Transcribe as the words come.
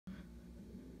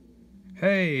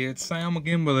Hey, it's Sam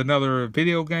again with another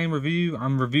video game review.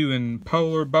 I'm reviewing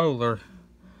Polar Bowler.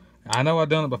 I know I've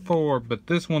done it before, but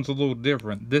this one's a little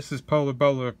different. This is Polar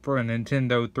Bowler for a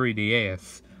Nintendo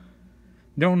 3DS.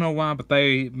 Don't know why, but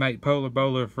they make Polar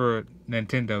Bowler for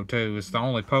Nintendo too. It's the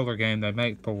only Polar game they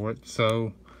make for it.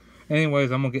 So,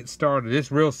 anyways, I'm going to get started.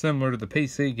 It's real similar to the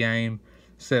PC game,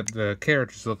 except the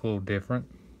characters look a little different.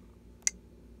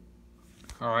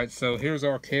 Alright, so here's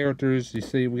our characters. You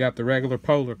see, we got the regular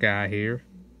Polar guy here.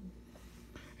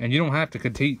 And you don't have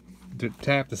to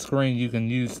tap the screen. You can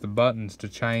use the buttons to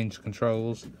change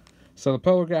controls. So the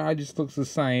Polar guy just looks the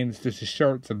same. It's just his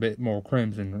shirt's a bit more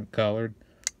crimson colored.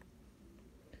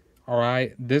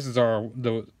 Alright, this is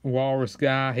the Walrus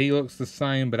guy. He looks the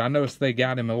same, but I noticed they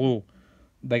got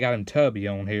him tubby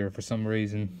on here for some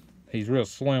reason. He's real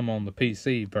slim on the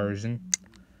PC version.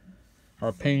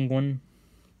 Our Penguin.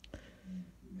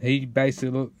 He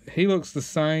looks the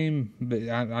same, but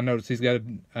I noticed he's got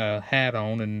a hat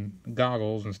on and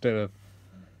goggles instead of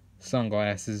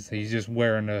sunglasses. He's just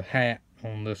wearing a hat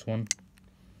on this one.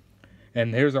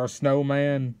 And here's our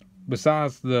Snowman.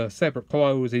 Besides the separate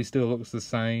clothes, he still looks the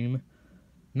same.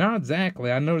 Not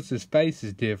exactly. I noticed his face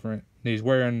is different. He's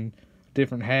wearing a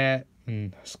different hat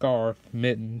and scarf,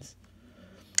 mittens.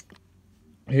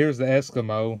 Here's the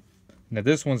Eskimo. Now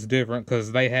this one's different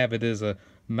because they have it as a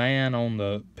man on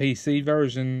the PC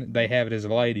version. They have it as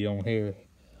a lady on here.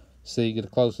 See, get a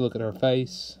close look at her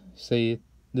face. See,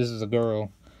 this is a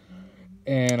girl.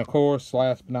 And of course,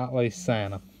 last but not least,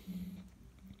 Santa.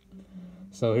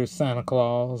 So here's Santa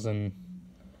Claus, and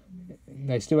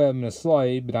they still have him in a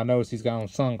sleigh, but I noticed he's got on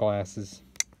sunglasses.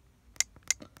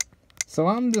 So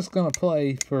I'm just gonna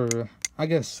play for, I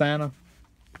guess, Santa.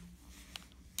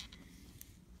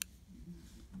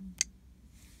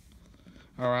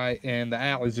 Alright, and the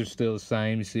alleys are still the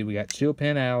same. You see, we got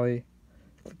Chillpen Alley,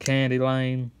 Candy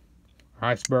Lane,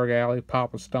 Iceberg Alley,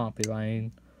 Papa Stompy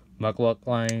Lane, Muckluck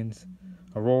Lanes,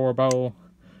 Aurora Bowl,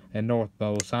 and North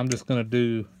Bowl. So I'm just going to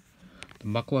do the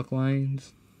Muckluck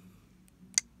Lanes.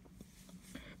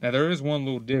 Now, there is one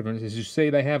little difference. As you see,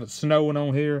 they have it snowing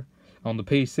on here. On the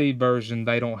PC version,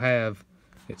 they don't have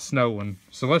it snowing.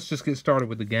 So let's just get started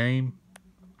with the game.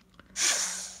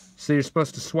 See, you're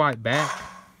supposed to swipe back.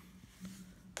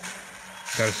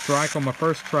 Got a strike on my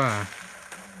first try.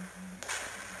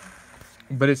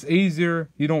 But it's easier.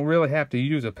 You don't really have to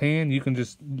use a pen. You can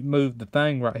just move the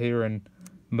thing right here and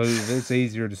move. It's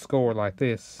easier to score like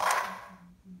this.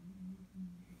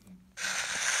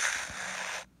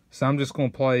 So I'm just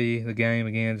going to play the game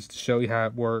again just to show you how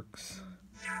it works.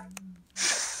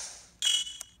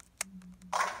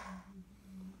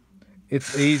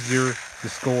 It's easier to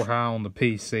score high on the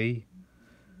PC.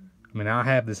 I mean, I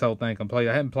have this whole thing complete.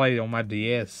 I haven't played it on my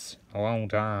DS in a long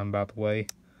time, by the way.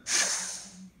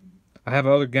 I have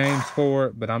other games for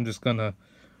it, but I'm just going to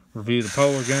review the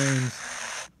Polar games.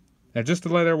 Now, just to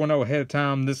let everyone know ahead of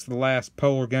time, this is the last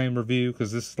Polar game review,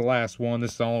 because this is the last one.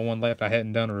 This is the only one left I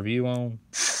hadn't done a review on.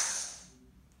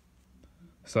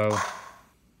 So,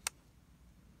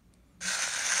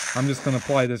 I'm just going to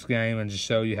play this game and just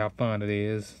show you how fun it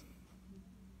is.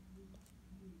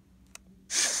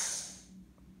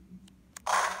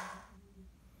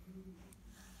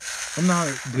 I'm not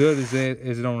as good as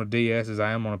it on a DS as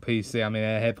I am on a PC. I mean,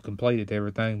 I have completed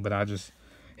everything, but I just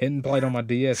hadn't played on my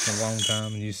DS in a long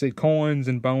time. And you see coins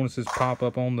and bonuses pop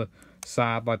up on the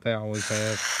side like they always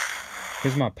have.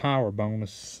 Here's my power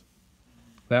bonus.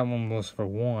 That one was for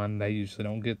 1. They usually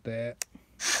don't get that.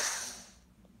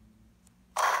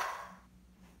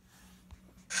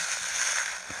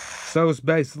 So it's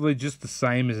basically just the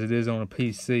same as it is on a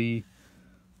PC.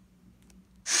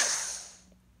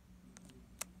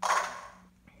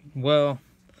 Well,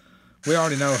 we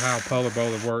already know how Polar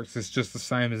Bowler works. It's just the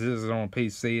same as it is on a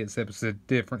PC, except it's a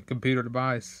different computer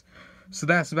device. So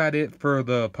that's about it for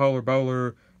the Polar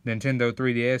Bowler Nintendo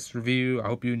 3DS review. I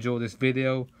hope you enjoyed this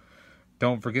video.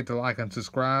 Don't forget to like and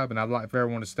subscribe, and I'd like for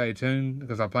everyone to stay tuned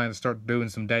because I plan to start doing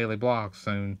some daily vlogs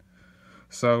soon.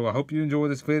 So I hope you enjoy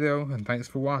this video, and thanks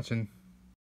for watching.